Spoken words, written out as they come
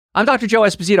I'm Dr. Joe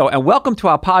Esposito, and welcome to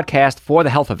our podcast, For the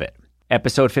Health of It,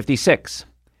 episode 56.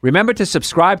 Remember to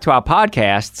subscribe to our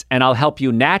podcasts, and I'll help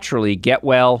you naturally get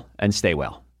well and stay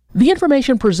well. The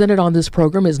information presented on this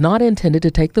program is not intended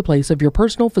to take the place of your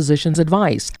personal physician's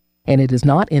advice, and it is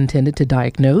not intended to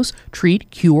diagnose,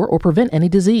 treat, cure, or prevent any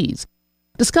disease.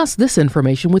 Discuss this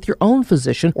information with your own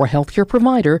physician or healthcare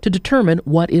provider to determine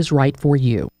what is right for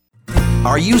you.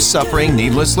 Are you suffering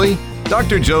needlessly?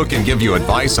 Dr. Joe can give you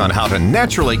advice on how to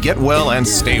naturally get well and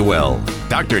stay well.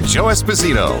 Dr. Joe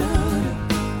Esposito.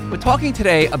 We're talking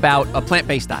today about a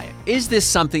plant-based diet. Is this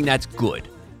something that's good?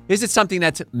 Is it something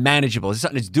that's manageable? Is it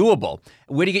something that's doable?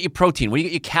 Where do you get your protein? Where do you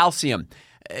get your calcium?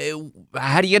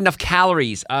 How do you get enough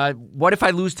calories? What if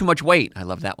I lose too much weight? I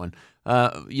love that one.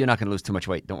 You're not going to lose too much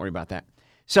weight. Don't worry about that.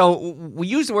 So we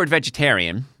use the word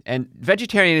vegetarian, and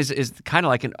vegetarian is kind of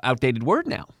like an outdated word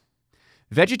now.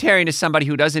 Vegetarian is somebody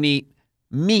who doesn't eat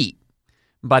meat,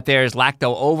 but there's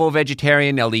lacto-ovo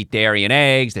vegetarian. They'll eat dairy and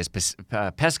eggs. There's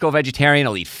pesco vegetarian.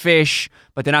 They'll eat fish,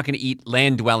 but they're not going to eat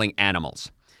land-dwelling animals.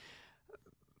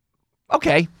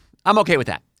 Okay, I'm okay with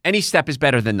that. Any step is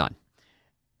better than none.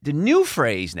 The new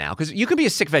phrase now, because you can be a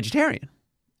sick vegetarian,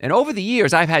 and over the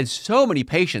years, I've had so many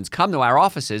patients come to our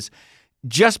offices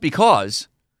just because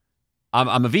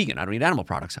I'm a vegan. I don't eat animal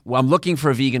products. Well, I'm looking for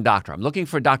a vegan doctor. I'm looking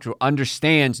for a doctor who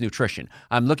understands nutrition.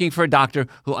 I'm looking for a doctor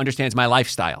who understands my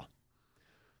lifestyle.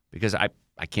 Because I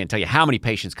can't tell you how many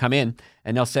patients come in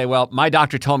and they'll say, well, my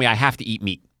doctor told me I have to eat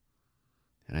meat.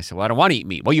 And I said, well, I don't want to eat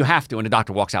meat. Well, you have to. And the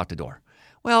doctor walks out the door.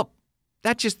 Well,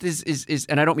 that just is,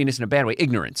 and I don't mean this in a bad way,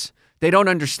 ignorance. They don't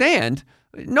understand.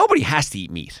 Nobody has to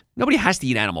eat meat. Nobody has to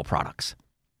eat animal products.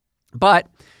 But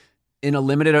in a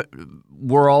limited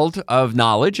world of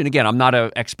knowledge, and again, I'm not an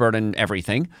expert in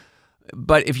everything,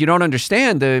 but if you don't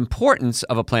understand the importance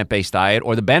of a plant-based diet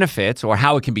or the benefits or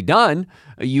how it can be done,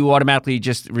 you automatically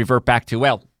just revert back to,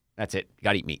 well, that's it. You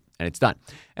got to eat meat, and it's done.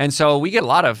 And so we get a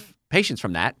lot of patients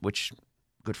from that, which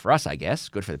good for us, I guess,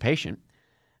 good for the patient.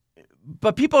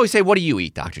 But people always say, what do you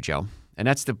eat, Dr. Joe? And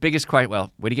that's the biggest question.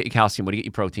 Well, where do you get your calcium? Where do you get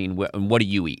your protein? And what do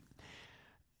you eat?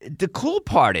 The cool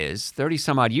part is 30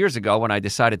 some odd years ago when I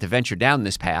decided to venture down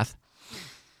this path,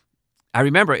 I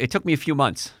remember it took me a few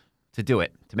months to do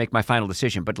it, to make my final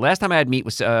decision. But the last time I had meat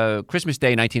was Christmas Day,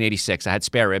 1986. I had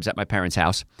spare ribs at my parents'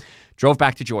 house, drove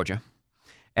back to Georgia,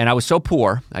 and I was so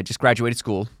poor. I just graduated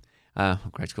school.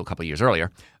 Graduated school a couple of years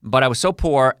earlier. But I was so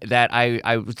poor that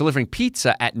I was delivering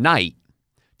pizza at night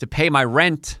to pay my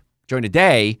rent during the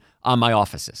day on my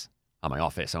offices. On my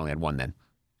office, I only had one then.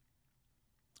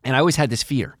 And I always had this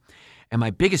fear. And my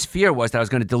biggest fear was that I was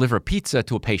going to deliver a pizza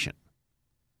to a patient.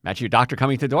 Imagine your doctor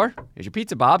coming to the door. Here's your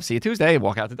pizza, Bob. See you Tuesday.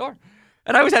 Walk out the door.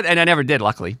 And I always had, and I never did,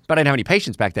 luckily. But I didn't have any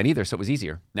patients back then either, so it was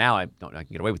easier. Now I can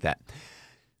get away with that.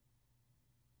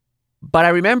 But I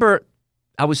remember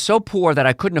I was so poor that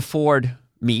I couldn't afford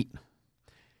meat.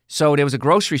 So there was a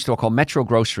grocery store called Metro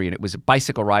Grocery, and it was a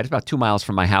bicycle ride. It's about 2 miles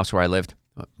from my house where I lived,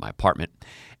 my apartment.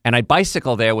 And I'd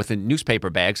bicycle there with the newspaper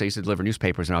bags. I used to deliver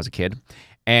newspapers when I was a kid.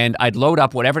 And I'd load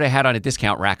up whatever they had on a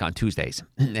discount rack on Tuesdays.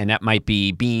 And that might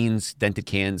be beans, dented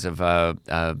cans of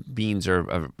beans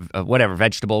or whatever,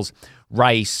 vegetables,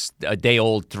 rice,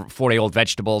 4-day-old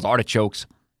vegetables, artichokes.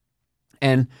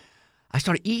 And I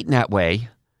started eating that way,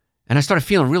 and I started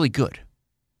feeling really good.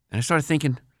 And I started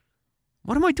thinking,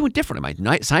 what am I doing differently?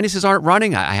 My sinuses aren't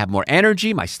running. I have more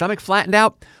energy. My stomach flattened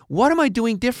out. What am I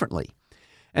doing differently?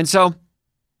 And so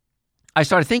I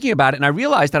started thinking about it, and I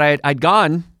realized that I'd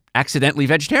gone accidentally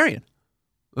vegetarian.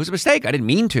 It was a mistake. I didn't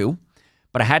mean to,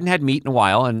 but I hadn't had meat in a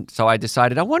while, and so I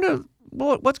decided, I wonder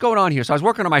what's going on here. So I was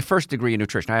working on my first degree in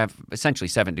nutrition. I have essentially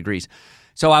 7 degrees.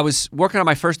 So I was working on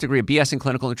my first degree of BS in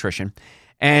clinical nutrition,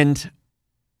 and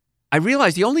I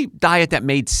realized the only diet that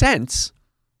made sense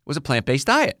was a plant-based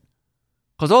diet.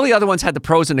 Because all the other ones had the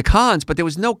pros and the cons, but there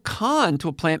was no con to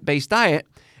a plant-based diet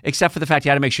except for the fact you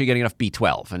had to make sure you're getting enough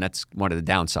B12, and that's one of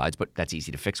the downsides, but that's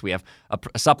easy to fix. We have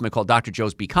a supplement called Dr.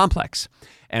 Joe's B Complex,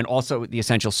 and also the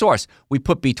Essential Source. We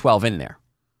put B12 in there,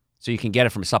 so you can get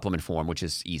it from a supplement form, which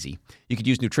is easy. You could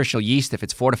use nutritional yeast if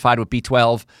it's fortified with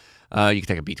B12. You can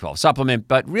take a B12 supplement,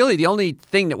 but really the only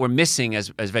thing that we're missing as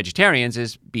vegetarians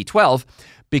is B12,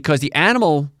 because the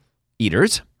animal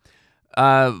eaters,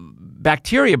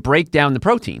 bacteria break down the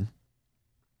protein,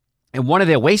 and one of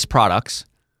their waste products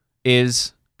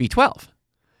is B12.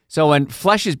 So when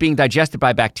flesh is being digested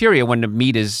by bacteria, when the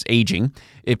meat is aging,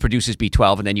 it produces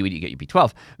B12, and then you eat, you get your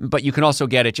B12. But you can also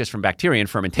get it just from bacteria and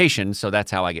fermentation, so that's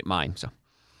how I get mine.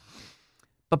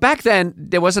 But back then,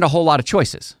 there wasn't a whole lot of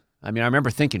choices. I mean, I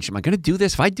remember thinking, am I going to do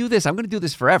this? If I do this, I'm going to do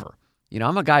this forever. You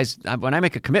know, when I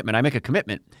make a commitment, I make a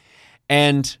commitment.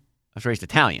 And I was raised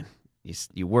Italian.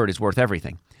 Your word is worth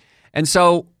everything. And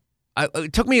so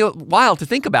it took me a while to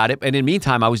think about it. And in the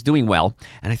meantime, I was doing well.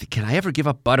 And I think, can I ever give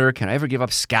up butter? Can I ever give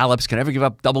up scallops? Can I ever give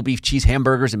up double beef cheese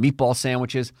hamburgers and meatball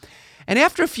sandwiches? And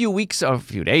after a few weeks, or a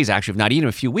few days actually, if not even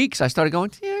a few weeks, I started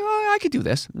going, yeah, I could do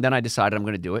this. And then I decided I'm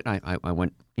going to do it. And I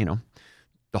went,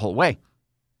 the whole way.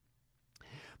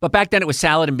 But back then it was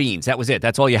salad and beans. That was it.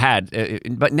 That's all you had.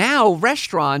 But now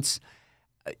restaurants,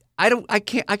 I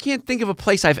can't think of a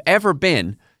place I've ever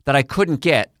been that I couldn't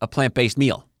get a plant-based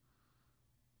meal.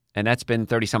 And that's been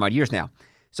 30 some odd years now.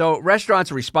 So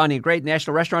restaurants are responding great.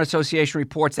 National Restaurant Association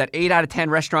reports that 8 out of 10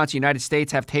 restaurants in the United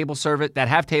States have table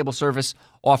service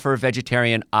offer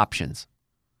vegetarian options,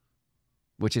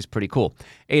 which is pretty cool.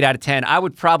 8 out of 10. I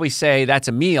would probably say that's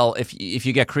a meal. If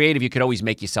you get creative, you could always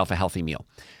make yourself a healthy meal.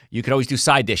 You could always do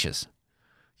side dishes.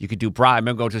 You could do I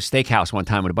remember going to a steakhouse one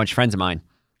time with a bunch of friends of mine.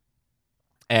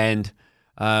 And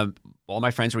all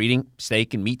my friends were eating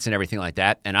steak and meats and everything like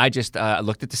that. And I just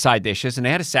looked at the side dishes, and they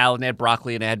had a salad, and they had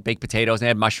broccoli, and they had baked potatoes, and they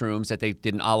had mushrooms that they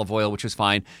did in olive oil, which was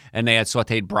fine. And they had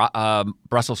sauteed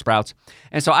Brussels sprouts.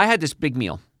 And so I had this big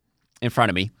meal in front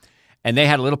of me, and they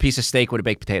had a little piece of steak with a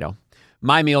baked potato.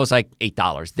 My meal was like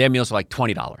 $8. Their meals were like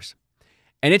 $20.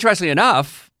 And interestingly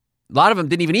enough, a lot of them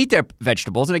didn't even eat their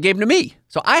vegetables, and they gave them to me.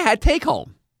 So I had take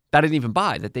home that I didn't even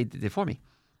buy, that they did for me.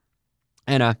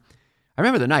 And I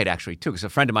remember the night, actually, too, because a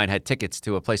friend of mine had tickets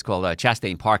to a place called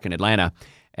Chastain Park in Atlanta,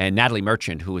 and Natalie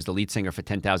Merchant, who was the lead singer for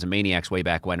 10,000 Maniacs way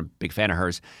back when, a big fan of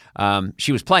hers,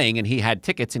 she was playing, and he had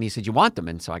tickets, and he said, you want them?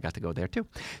 And so I got to go there, too.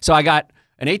 So I got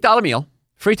an $8 meal,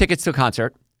 free tickets to a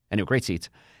concert, and they were great seats,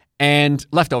 and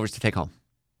leftovers to take home.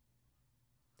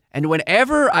 And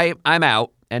whenever I'm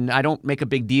out, and I don't make a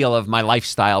big deal of my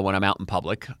lifestyle when I'm out in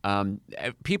public,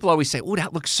 people always say, oh,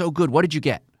 that looks so good. What did you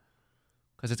get?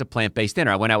 Because it's a plant-based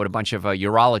dinner. I went out with a bunch of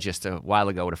urologists a while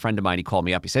ago with a friend of mine. He called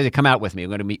me up. He said, hey, come out with me. I'm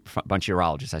going to meet a bunch of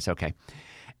urologists. I said, okay.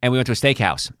 And we went to a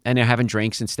steakhouse, and they're having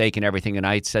drinks and steak and everything. And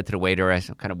I said to the waiter, I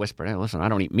kind of whispered, hey, listen, I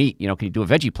don't eat meat. Can you do a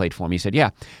veggie plate for me? He said,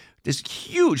 yeah. This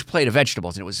huge plate of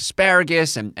vegetables, and it was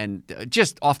asparagus and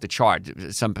just off the chart.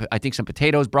 I think some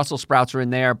potatoes, Brussels sprouts are in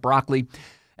there, broccoli,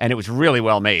 and it was really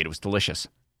well made. It was delicious.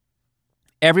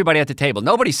 Everybody at the table,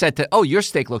 nobody said oh, your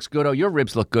steak looks good, oh, your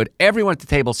ribs look good. Everyone at the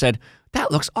table said,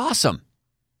 that looks awesome.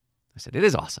 I said, it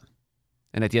is awesome.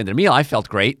 And at the end of the meal, I felt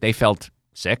great. They felt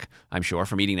sick, I'm sure,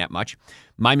 from eating that much.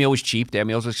 My meal was cheap. Their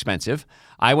meals were expensive.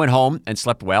 I went home and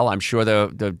slept well. I'm sure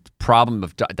the problem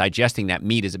of digesting that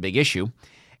meat is a big issue.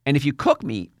 And if you cook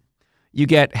meat, you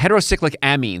get heterocyclic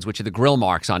amines, which are the grill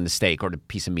marks on the steak or the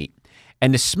piece of meat.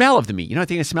 And the smell of the meat, I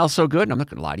think it smells so good. And I'm not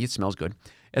going to lie to you, it smells good.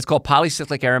 It's called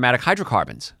polycyclic aromatic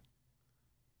hydrocarbons.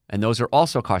 And those are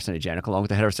also carcinogenic along with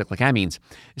the heterocyclic amines.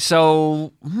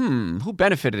 So, who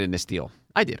benefited in this deal?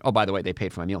 I did. Oh, by the way, they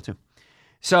paid for my meal too.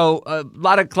 So a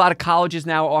lot of colleges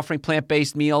now are offering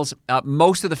plant-based meals.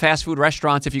 Most of the fast food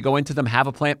restaurants, if you go into them, have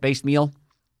a plant-based meal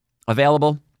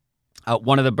available.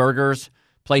 One of the burgers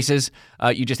places,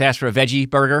 you just ask for a veggie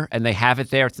burger, and they have it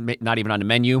there. It's not even on the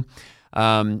menu.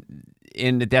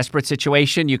 In a desperate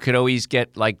situation, you could always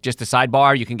get just a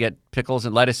sidebar. You can get pickles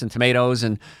and lettuce and tomatoes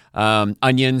and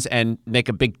onions and make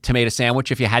a big tomato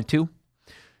sandwich if you had to.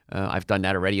 I've done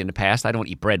that already in the past. I don't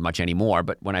eat bread much anymore,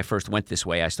 but when I first went this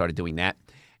way, I started doing that.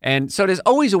 And so there's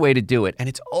always a way to do it, and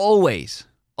it's always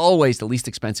the least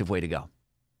expensive way to go.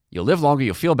 You'll live longer,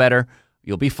 you'll feel better,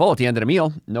 you'll be full at the end of the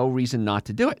meal. No reason not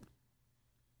to do it.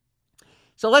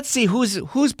 So let's see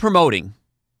who's promoting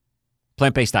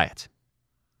plant-based diets.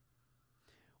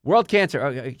 World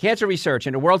Cancer Research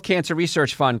and the World Cancer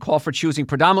Research Fund call for choosing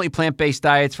predominantly plant-based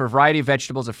diets for a variety of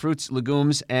vegetables, of fruits,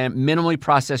 legumes, and minimally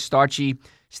processed starchy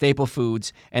staple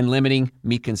foods, and limiting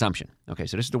meat consumption. Okay,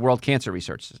 so this is the World Cancer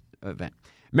Research event.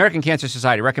 American Cancer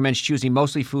Society recommends choosing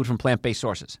mostly food from plant-based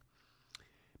sources.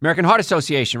 American Heart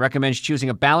Association recommends choosing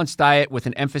a balanced diet with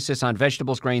an emphasis on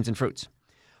vegetables, grains, and fruits.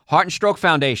 Heart and Stroke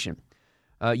Foundation,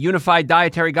 unified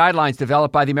dietary guidelines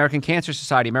developed by the American Cancer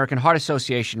Society, American Heart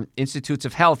Association, Institutes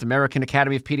of Health, American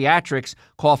Academy of Pediatrics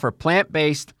call for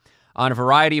plant-based on a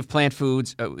variety of plant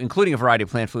foods,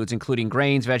 including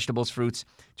grains, vegetables, fruits,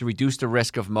 to reduce the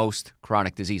risk of most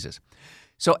chronic diseases.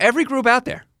 So every group out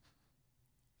there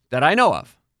that I know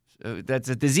of, that's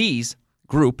a disease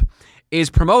group, is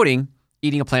promoting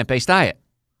eating a plant-based diet.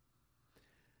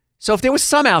 So if there was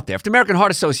some out there, if the American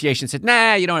Heart Association said,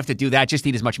 nah, you don't have to do that, just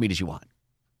eat as much meat as you want.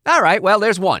 All right, well,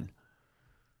 there's one.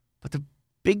 But the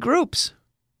big groups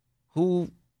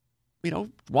who,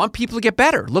 want people to get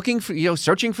better, looking for,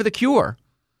 searching for the cure,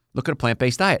 look at a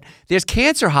plant-based diet. There's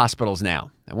cancer hospitals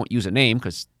now. I won't use a name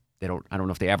because I don't know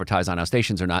if they advertise on our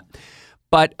stations or not.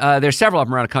 But there's several of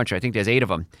them around the country. I think there's 8 of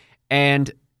them.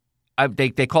 And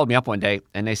they called me up one day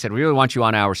and they said, we really want you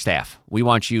on our staff. We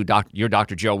want you, you're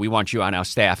Dr. Joe. We want you on our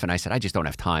staff. And I said, I just don't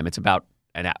have time. It's about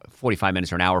 45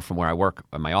 minutes or an hour from where I work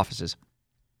in my offices.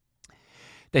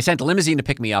 They sent a limousine to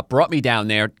pick me up, brought me down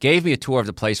there, gave me a tour of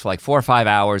the place for like 4 or 5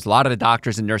 hours. A lot of the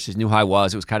doctors and nurses knew who I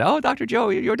was. It was kind of, oh, Dr. Joe,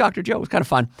 you're Dr. Joe. It was kind of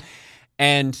fun.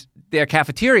 And their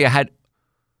cafeteria had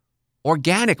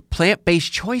organic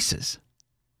plant-based choices.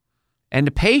 And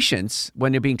the patients,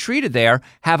 when they're being treated there,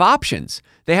 have options.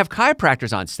 They have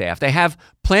chiropractors on staff. They have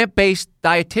plant-based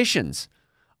dietitians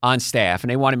on staff, and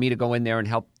they wanted me to go in there and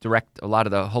help direct a lot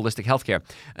of the holistic healthcare.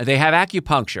 They have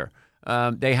acupuncture.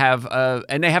 They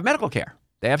have medical care.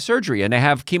 They have surgery, and they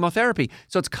have chemotherapy.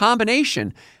 So it's a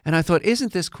combination. And I thought,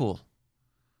 isn't this cool?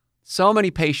 So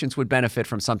many patients would benefit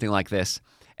from something like this,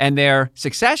 and their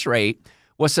success rate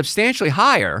was substantially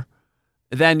higher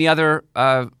than the other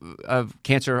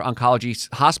cancer oncology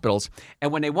hospitals.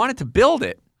 And when they wanted to build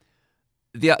it,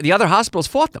 the other hospitals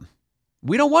fought them.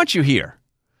 We don't want you here.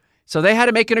 So they had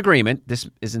to make an agreement. This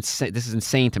is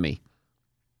insane to me.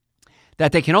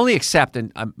 That they can only accept,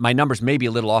 and my numbers may be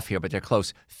a little off here, but they're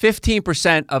close,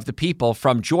 15% of the people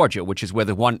from Georgia, which is where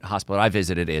the one hospital I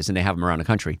visited is, and they have them around the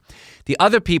country. The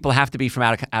other people have to be from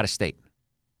out of state.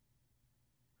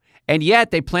 And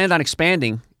yet they planned on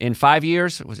expanding in 5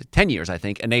 years, was it 10 years, I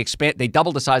think, and they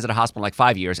doubled the size of the hospital in like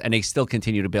 5 years, and they still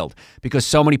continue to build because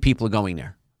so many people are going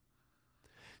there.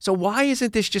 So why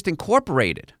isn't this just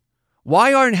incorporated?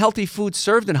 Why aren't healthy foods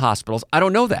served in hospitals? I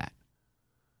don't know that.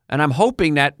 And I'm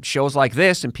hoping that shows like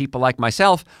this and people like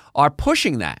myself are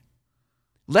pushing that.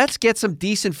 Let's get some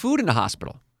decent food in the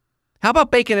hospital. How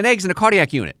about bacon and eggs in a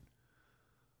cardiac unit?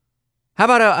 How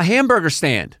about a hamburger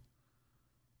stand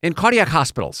in cardiac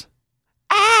hospitals?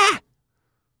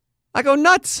 I go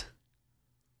nuts.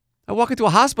 I walk into a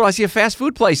hospital, I see a fast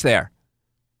food place there.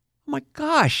 Oh my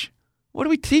gosh, what are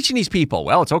we teaching these people?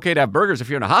 Well, it's okay to have burgers if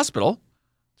you're in a hospital.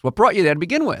 It's what brought you there to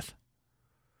begin with.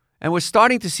 And we're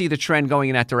starting to see the trend going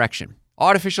in that direction.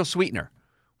 Artificial sweetener.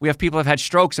 We have people who have had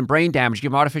strokes and brain damage,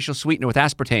 give them artificial sweetener with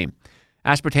aspartame.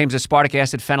 Aspartame is aspartic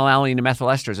acid, phenylalanine, and methyl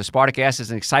esters. Aspartic acid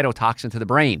is an excitotoxin to the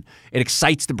brain. It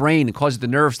excites the brain and causes the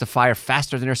nerves to fire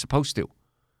faster than they're supposed to.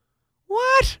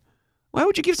 What? Why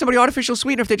would you give somebody artificial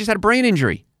sweetener if they just had a brain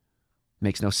injury?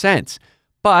 Makes no sense.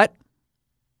 But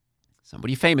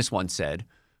somebody famous once said,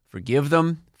 forgive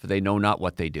them, for they know not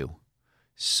what they do.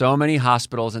 So many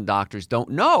hospitals and doctors don't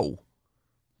know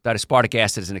that aspartic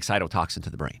acid is an excitotoxin to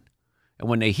the brain. And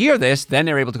when they hear this, then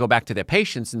they're able to go back to their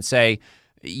patients and say,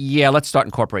 yeah, let's start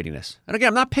incorporating this. And again,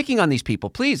 I'm not picking on these people.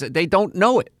 Please, they don't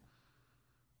know it.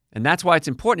 And that's why it's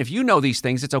important. If you know these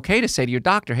things, it's okay to say to your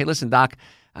doctor, hey, listen, doc,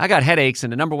 I got headaches,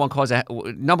 and the number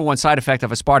one side effect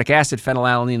of aspartic acid,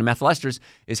 phenylalanine, and methyl esters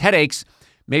is headaches.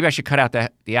 Maybe I should cut out the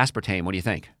aspartame. What do you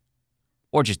think?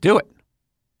 Or just do it.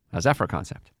 How's that for a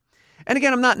concept? And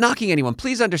again, I'm not knocking anyone.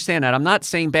 Please understand that. I'm not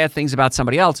saying bad things about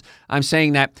somebody else. I'm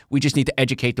saying that we just need to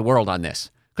educate the world on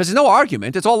this. Because there's no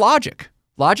argument. It's all logic.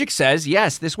 Logic says,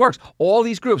 yes, this works. All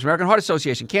these groups, American Heart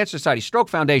Association, Cancer Society, Stroke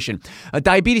Foundation,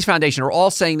 Diabetes Foundation, are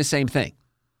all saying the same thing.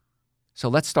 So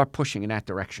let's start pushing in that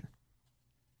direction.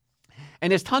 And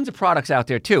there's tons of products out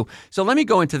there too. So let me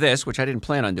go into this, which I didn't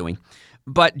plan on doing.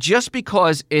 But just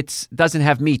because it doesn't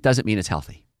have meat doesn't mean it's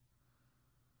healthy.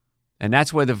 And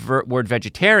that's where the word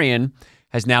vegetarian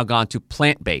has now gone to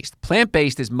plant-based.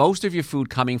 Plant-based is most of your food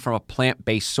coming from a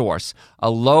plant-based source, a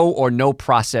low or no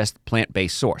processed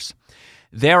plant-based source.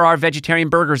 There are vegetarian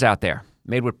burgers out there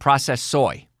made with processed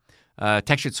soy,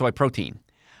 textured soy protein.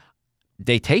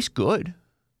 They taste good.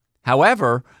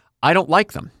 However, I don't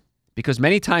like them because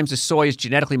many times the soy is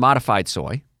genetically modified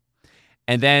soy.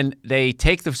 And then they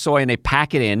take the soy and they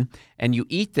pack it in, and you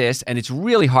eat this, and it's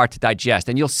really hard to digest.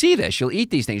 And you'll see this. You'll eat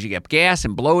these things. You get gas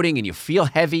and bloating, and you feel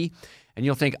heavy, and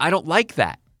you'll think, I don't like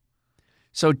that.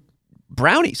 So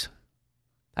brownies.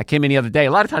 I came in the other day.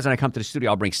 A lot of times when I come to the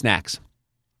studio, I'll bring snacks.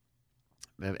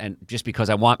 And just because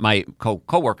I want my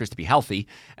co-workers to be healthy,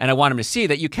 and I want them to see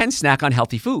that you can snack on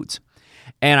healthy foods.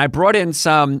 And I brought in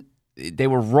they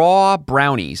were raw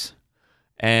brownies,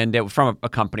 and they were from a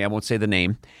company, I won't say the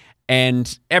name.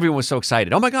 And everyone was so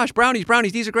excited. Oh my gosh, brownies,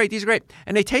 these are great.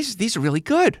 And these are really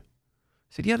good. I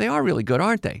said, yeah, they are really good,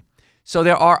 aren't they? So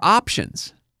there are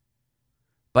options.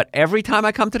 But every time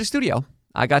I come to the studio,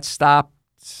 I got stopped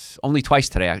only twice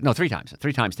today. No, three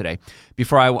times today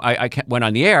before I went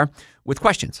on the air with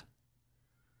questions.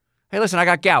 Hey, listen, I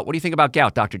got gout. What do you think about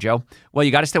gout, Dr. Joe? Well,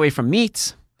 you got to stay away from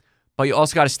meats, but you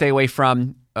also got to stay away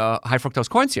from high fructose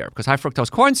corn syrup, because high fructose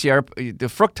corn syrup, the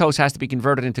fructose has to be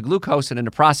converted into glucose, and in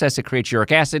the process, it creates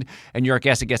uric acid, and uric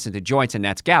acid gets into joints, and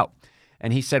that's gout.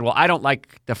 And he said, well, I don't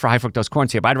like the high fructose corn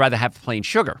syrup. I'd rather have plain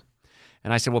sugar.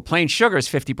 And I said, well, plain sugar is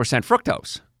 50%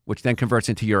 fructose, which then converts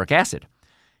into uric acid.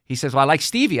 He says, well, I like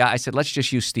stevia. I said, let's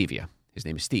just use stevia. His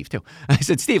name is Steve, too. I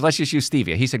said, Steve, let's just use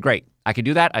stevia. He said, great. I can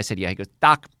do that? I said, yeah. He goes,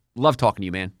 Doc, love talking to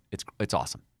you, man. It's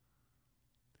awesome.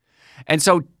 And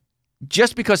so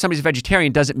just because somebody's a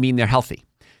vegetarian doesn't mean they're healthy.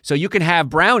 So you can have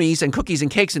brownies and cookies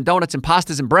and cakes and donuts and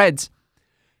pastas and breads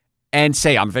and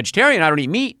say, I'm a vegetarian, I don't eat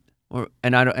meat,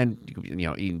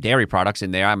 eating dairy products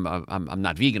in there. I'm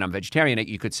not vegan, I'm vegetarian,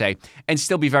 you could say, and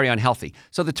still be very unhealthy.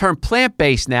 So the term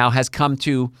plant-based now has come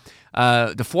to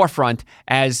the forefront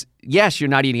as, yes, you're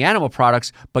not eating animal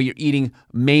products, but you're eating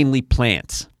mainly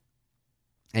plants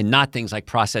and not things like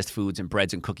processed foods and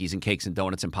breads and cookies and cakes and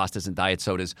donuts and pastas and diet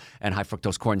sodas and high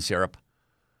fructose corn syrup.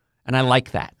 And I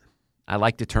like that. I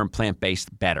like the term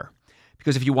plant-based better.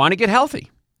 Because if you want to get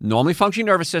healthy, normally functioning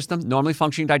nervous system, normally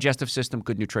functioning digestive system,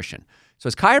 good nutrition. So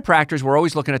as chiropractors, we're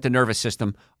always looking at the nervous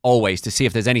system always to see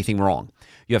if there's anything wrong.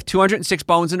 You have 206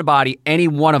 bones in the body. Any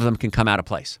one of them can come out of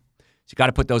place. So you got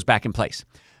to put those back in place.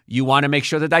 You want to make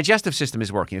sure the digestive system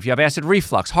is working. If you have acid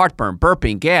reflux, heartburn,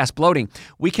 burping, gas, bloating,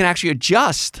 we can actually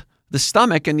adjust the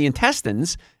stomach and the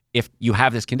intestines if you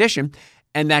have this condition,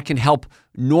 and that can help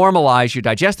normalize your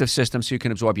digestive system so you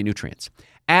can absorb your nutrients.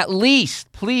 At least,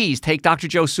 please take Dr.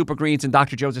 Joe's Super Greens and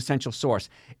Dr. Joe's Essential Source.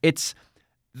 It's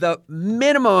the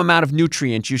minimum amount of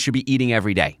nutrients you should be eating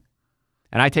every day.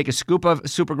 And I take a scoop of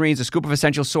Super Greens, a scoop of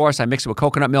Essential Source, I mix it with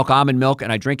coconut milk, almond milk,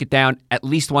 and I drink it down at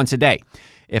least once a day.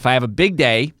 If I have a big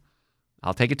day,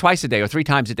 I'll take it twice a day or 3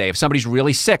 times a day. If somebody's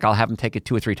really sick, I'll have them take it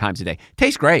 2 or 3 times a day.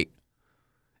 Tastes great.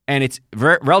 And it's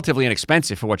relatively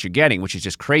inexpensive for what you're getting, which is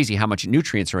just crazy how much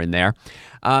nutrients are in there.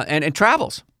 And it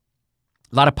travels.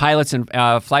 A lot of pilots and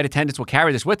flight attendants will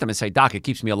carry this with them and say, Doc, it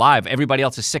keeps me alive. Everybody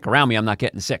else is sick around me. I'm not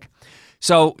getting sick.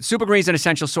 So Super Greens and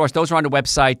Essential Source, those are on the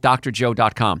website,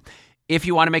 drjoe.com. If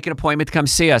you want to make an appointment to come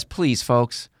see us, please,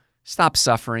 folks, stop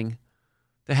suffering.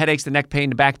 The headaches, the neck pain,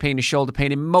 the back pain, the shoulder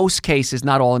pain, in most cases,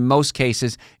 not all, in most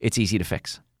cases, it's easy to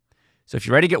fix. So if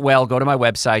you're ready to get well, go to my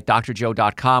website,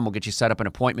 drjoe.com. We'll get you set up an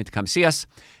appointment to come see us.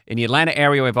 In the Atlanta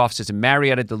area, we have offices in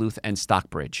Marietta, Duluth, and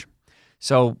Stockbridge.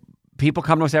 So people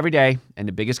come to us every day, and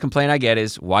the biggest complaint I get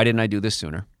is, why didn't I do this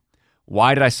sooner?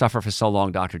 Why did I suffer for so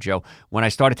long, Dr. Joe? When I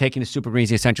started taking the Super Greens,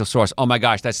 the Essential Source, oh my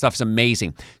gosh, that stuff's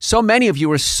amazing. So many of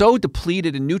you are so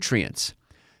depleted in nutrients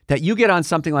that you get on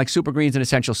something like Super Greens and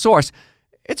Essential Source,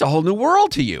 it's a whole new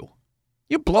world to you.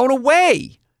 You're blown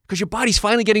away because your body's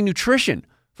finally getting nutrition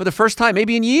for the first time,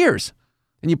 maybe in years.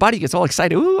 And your body gets all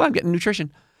excited. Ooh, I'm getting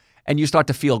nutrition. And you start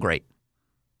to feel great.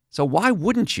 So why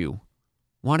wouldn't you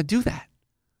want to do that?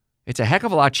 It's a heck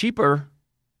of a lot cheaper,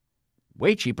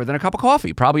 way cheaper than a cup of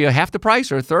coffee. Probably a half the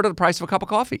price or a third of the price of a cup of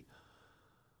coffee.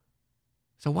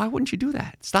 So why wouldn't you do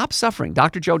that? Stop suffering.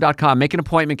 drjoe.com. Make an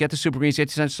appointment. Get the Super Greens. Get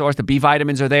the Essential Source. The B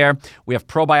vitamins are there. We have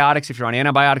probiotics. If you're on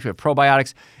antibiotics, we have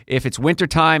probiotics. If it's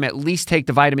wintertime, at least take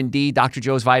the vitamin D, Dr.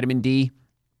 Joe's vitamin D.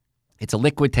 It's a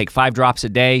liquid. Take 5 drops a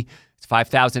day. It's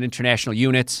 5,000 international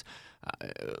units.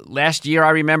 Last year,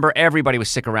 I remember everybody was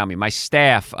sick around me. My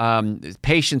staff,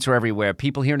 patients were everywhere.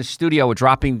 People here in the studio were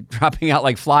dropping out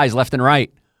like flies left and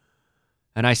right.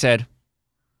 And I said,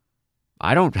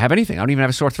 I don't have anything. I don't even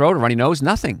have a sore throat, a runny nose,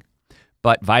 nothing.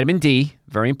 But vitamin D,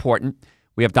 very important.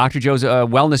 We have Dr. Joe's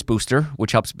Wellness Booster,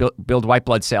 which helps build white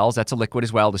blood cells. That's a liquid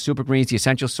as well. The Super Greens, the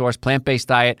Essential Source, plant-based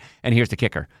diet. And here's the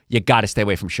kicker. You got to stay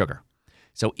away from sugar.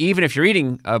 So even if you're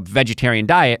eating a vegetarian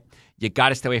diet, you got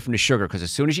to stay away from the sugar because as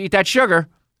soon as you eat that sugar,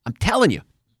 I'm telling you,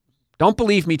 don't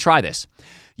believe me, try this.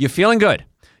 You're feeling good.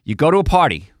 You go to a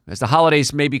party. As the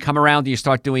holidays maybe come around and you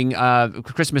start doing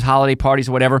Christmas holiday parties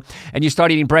or whatever, and you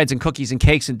start eating breads and cookies and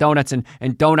cakes and donuts and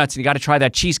donuts, and you got to try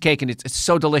that cheesecake, and it's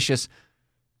so delicious.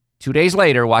 2 days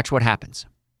later, watch what happens.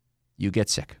 You get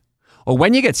sick. Or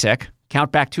when you get sick,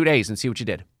 count back 2 days and see what you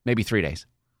did. Maybe 3 days.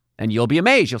 And you'll be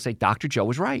amazed. You'll say, Dr. Joe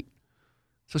was right.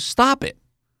 So stop it.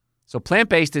 So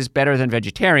plant-based is better than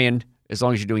vegetarian as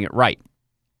long as you're doing it right.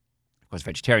 Of course,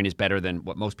 vegetarian is better than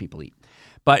what most people eat.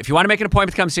 But if you want to make an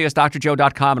appointment to come see us,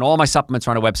 drjoe.com, and all my supplements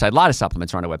are on our website. A lot of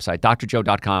supplements are on our website,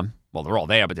 drjoe.com. Well, they're all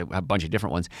there, but they have a bunch of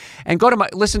different ones. And go to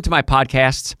listen to my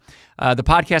podcasts. The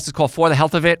podcast is called For the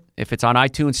Health of It. If it's on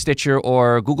iTunes, Stitcher,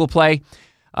 or Google Play,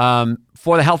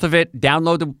 For the Health of It,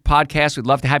 download the podcast. We'd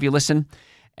love to have you listen.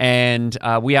 And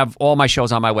we have all my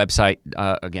shows on my website,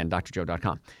 again,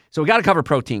 drjoe.com. So we got to cover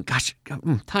protein. Gosh,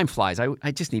 time flies.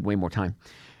 I just need way more time.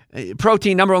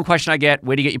 Protein, number one question I get,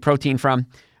 where do you get your protein from?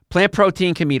 Plant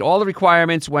protein can meet all the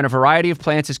requirements when a variety of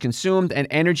plants is consumed and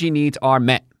energy needs are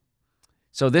met.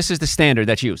 So this is the standard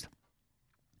that's used.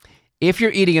 If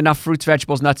you're eating enough fruits,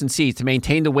 vegetables, nuts, and seeds to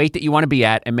maintain the weight that you want to be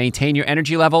at and maintain your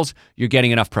energy levels, you're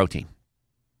getting enough protein.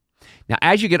 Now,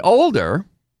 as you get older,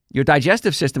 your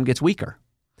digestive system gets weaker.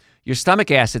 Your stomach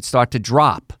acids start to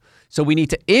drop. So we need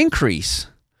to increase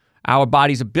our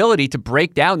body's ability to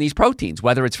break down these proteins,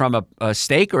 whether it's from a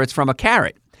steak or it's from a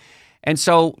carrot. And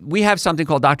so we have something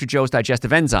called Dr. Joe's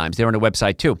Digestive Enzymes. They're on the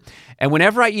website too. And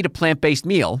whenever I eat a plant-based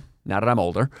meal, now that I'm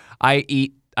older, I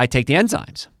take the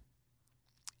enzymes.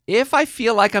 If I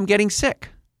feel like I'm getting sick,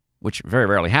 which very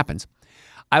rarely happens,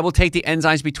 I will take the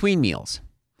enzymes between meals.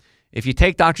 If you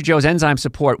take Dr. Joe's enzyme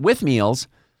support with meals,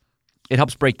 it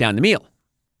helps break down the meal.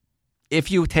 If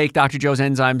you take Dr. Joe's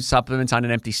enzyme supplements on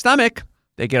an empty stomach,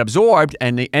 they get absorbed,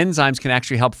 and the enzymes can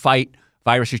actually help fight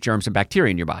viruses, germs, and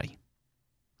bacteria in your body.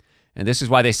 And this is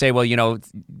why they say, well,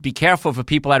 be careful for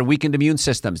people that have weakened immune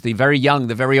systems, the very young,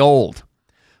 the very old.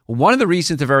 Well, one of the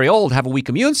reasons the very old have a weak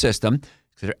immune system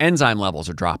is their enzyme levels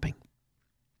are dropping.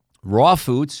 Raw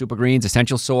foods, super greens,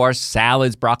 essential source,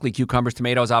 salads, broccoli, cucumbers,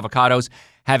 tomatoes, avocados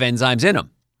have enzymes in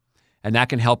them. And that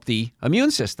can help the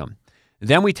immune system.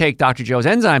 Then we take Dr. Joe's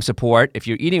enzyme support if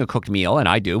you're eating a cooked meal, and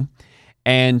I do,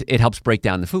 and it helps break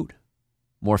down the food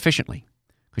more efficiently.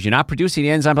 Because you're not producing the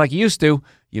enzymes like you used to,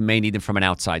 you may need them from an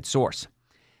outside source.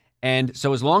 And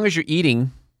so as long as you're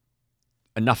eating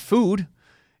enough food,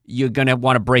 you're going to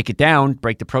want to break it down,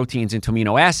 break the proteins into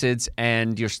amino acids,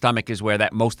 and your stomach is where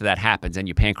most of that happens, and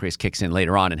your pancreas kicks in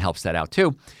later on and helps that out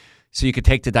too. So you could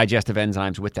take the digestive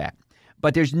enzymes with that.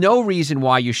 But there's no reason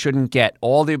why you shouldn't get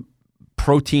all the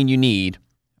protein you need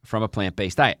from a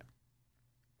plant-based diet.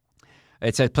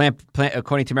 It says,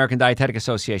 according to American Dietetic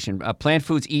Association, plant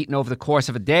foods eaten over the course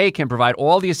of a day can provide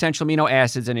all the essential amino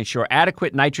acids and ensure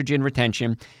adequate nitrogen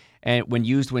retention and when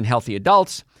used when healthy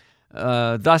adults.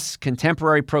 Thus,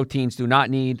 complementary proteins do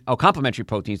not need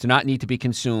to be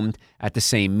consumed at the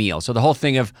same meal. So the whole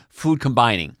thing of food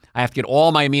combining, I have to get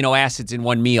all my amino acids in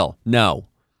one meal. No.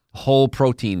 Whole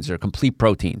proteins or complete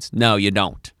proteins. No, you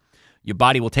don't. Your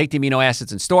body will take the amino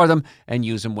acids and store them and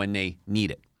use them when they need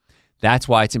it. That's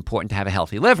why it's important to have a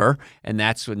healthy liver, and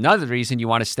that's another reason you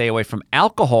want to stay away from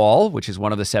alcohol, which is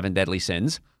one of the 7 deadly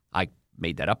sins. I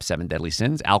made that up, 7 deadly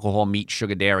sins: alcohol, meat,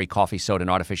 sugar, dairy, coffee, soda,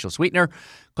 and artificial sweetener.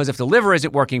 Because if the liver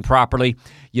isn't working properly,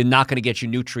 you're not going to get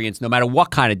your nutrients no matter what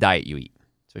kind of diet you eat.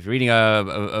 So if you're eating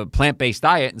a plant-based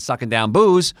diet and sucking down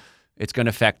booze, it's going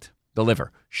to affect the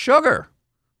liver. Sugar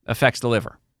affects the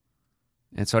liver.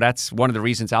 And so that's one of the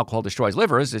reasons alcohol destroys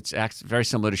livers. It's very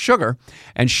similar to sugar.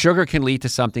 And sugar can lead to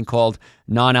something called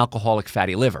non-alcoholic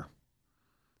fatty liver.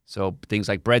 So things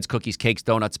like breads, cookies, cakes,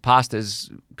 donuts, pastas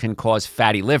can cause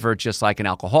fatty liver just like an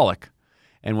alcoholic.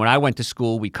 And when I went to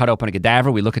school, we cut open a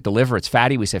cadaver. We look at the liver. It's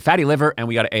fatty. We say fatty liver, and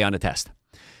we got an A on the test.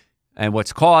 And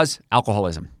what's caused?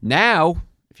 Alcoholism. Now,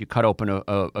 if you cut open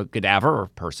a cadaver or a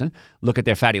person, look at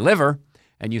their fatty liver,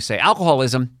 and you say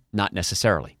alcoholism, not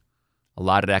necessarily. A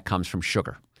lot of that comes from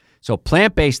sugar. So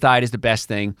plant-based diet is the best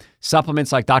thing.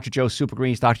 Supplements like Dr. Joe's Super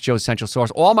Greens, Dr. Joe's Essential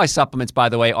Source. All my supplements, by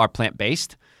the way, are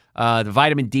plant-based. The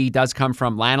vitamin D does come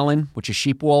from lanolin, which is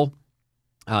sheep wool.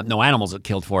 No animals are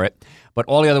killed for it. But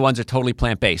all the other ones are totally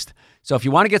plant-based. So if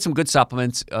you want to get some good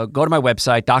supplements, go to my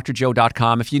website,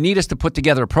 drjoe.com. If you need us to put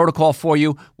together a protocol for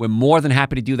you, we're more than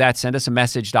happy to do that. Send us a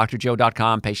message,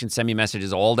 drjoe.com. Patients send me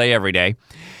messages all day, every day.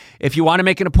 If you want to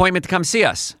make an appointment to come see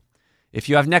us, if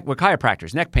you have we're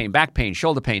chiropractors, neck pain, back pain,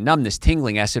 shoulder pain, numbness,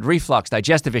 tingling, acid reflux,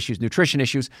 digestive issues, nutrition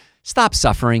issues, stop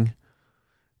suffering.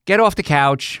 Get off the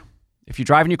couch. If you're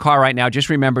driving your car right now, just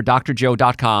remember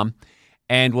drjoe.com,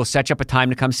 and we'll set you up a time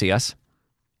to come see us.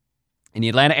 In the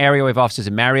Atlanta area, we have offices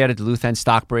in Marietta, Duluth, and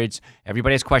Stockbridge.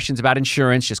 Everybody has questions about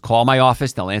insurance. Just call my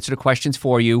office. They'll answer the questions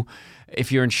for you.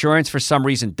 If your insurance for some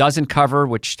reason doesn't cover,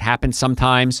 which happens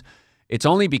sometimes, it's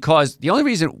only because the only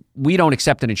reason we don't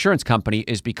accept an insurance company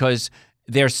is because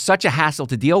they're such a hassle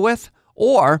to deal with,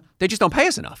 or they just don't pay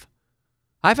us enough.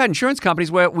 I've had insurance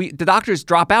companies where the doctors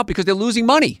drop out because they're losing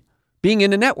money being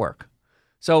in the network.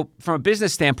 So from a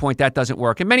business standpoint, that doesn't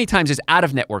work. And many times it's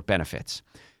out-of-network benefits.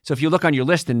 So if you look on your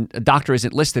list and a doctor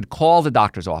isn't listed, call the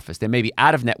doctor's office. There may be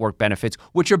out-of-network benefits,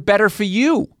 which are better for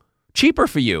you, cheaper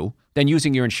for you than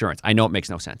using your insurance. I know it makes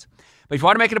no sense. But if you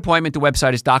want to make an appointment, the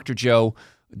website is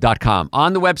drjoe.com.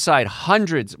 On the website,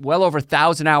 hundreds, well over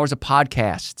 1,000 hours of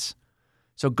podcasts.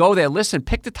 So go there, listen,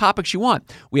 pick the topics you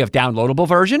want. We have downloadable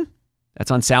version. That's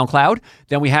on SoundCloud.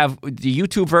 Then we have the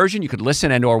YouTube version. You could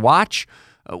listen and or watch.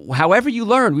 However you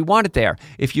learn, we want it there.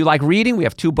 If you like reading, we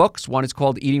have 2 books. One is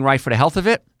called Eating Right for the Health of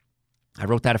It. I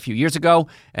wrote that a few years ago.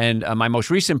 And my most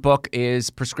recent book is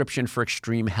Prescription for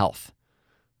Extreme Health.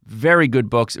 Very good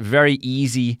books, very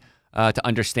easy to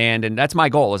understand. And that's my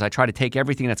goal, is I try to take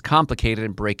everything that's complicated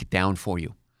and break it down for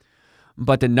you.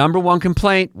 But the number one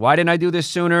complaint, why didn't I do this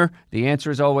sooner? The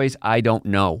answer is always, I don't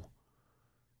know.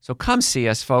 So come see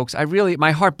us, folks.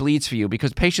 My heart bleeds for you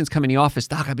because patients come in the office,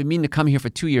 Doc, I've been meaning to come here for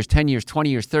 2 years, 10 years, 20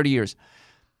 years, 30 years.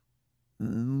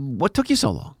 What took you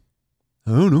so long?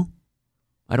 I don't know.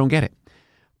 I don't get it.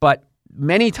 But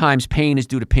many times pain is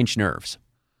due to pinched nerves.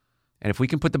 And if we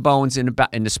can put the bones in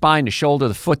the spine, the shoulder,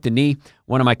 the foot, the knee.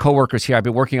 One of my coworkers here, I've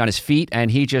been working on his feet,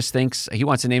 and he just thinks he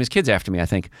wants to name his kids after me, I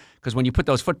think. Because when you put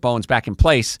those foot bones back in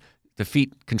place, the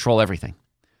feet control everything.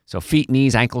 So feet,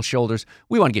 knees, ankles, shoulders,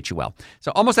 we want to get you well.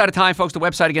 So almost out of time, folks. The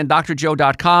website again,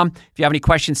 drjoe.com. If you have any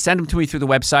questions, send them to me through the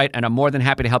website, and I'm more than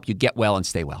happy to help you get well and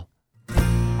stay well.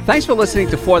 Thanks for listening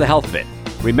to For the Health of It.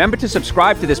 Remember to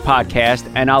subscribe to this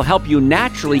podcast, and I'll help you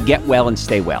naturally get well and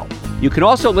stay well. You can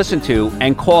also listen to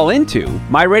and call into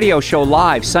my radio show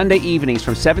live Sunday evenings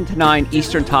from 7 to 9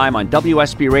 Eastern Time on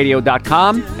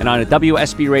WSBRadio.com and on a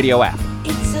WSB Radio app.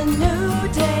 It's a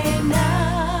new day now.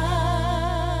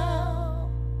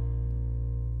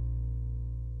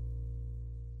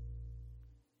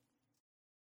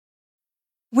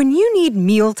 When you need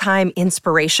mealtime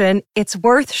inspiration, it's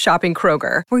worth shopping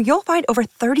Kroger, where you'll find over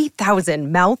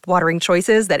 30,000 mouth-watering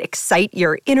choices that excite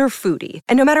your inner foodie.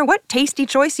 And no matter what tasty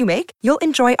choice you make, you'll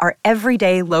enjoy our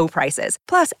everyday low prices,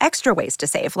 plus extra ways to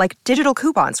save, like digital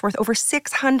coupons worth over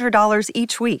 $600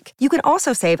 each week. You can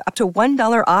also save up to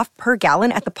 $1 off per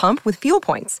gallon at the pump with fuel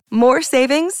points. More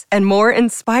savings and more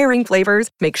inspiring flavors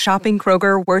make shopping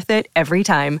Kroger worth it every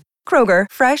time. Kroger,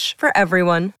 fresh for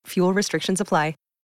everyone. Fuel restrictions apply.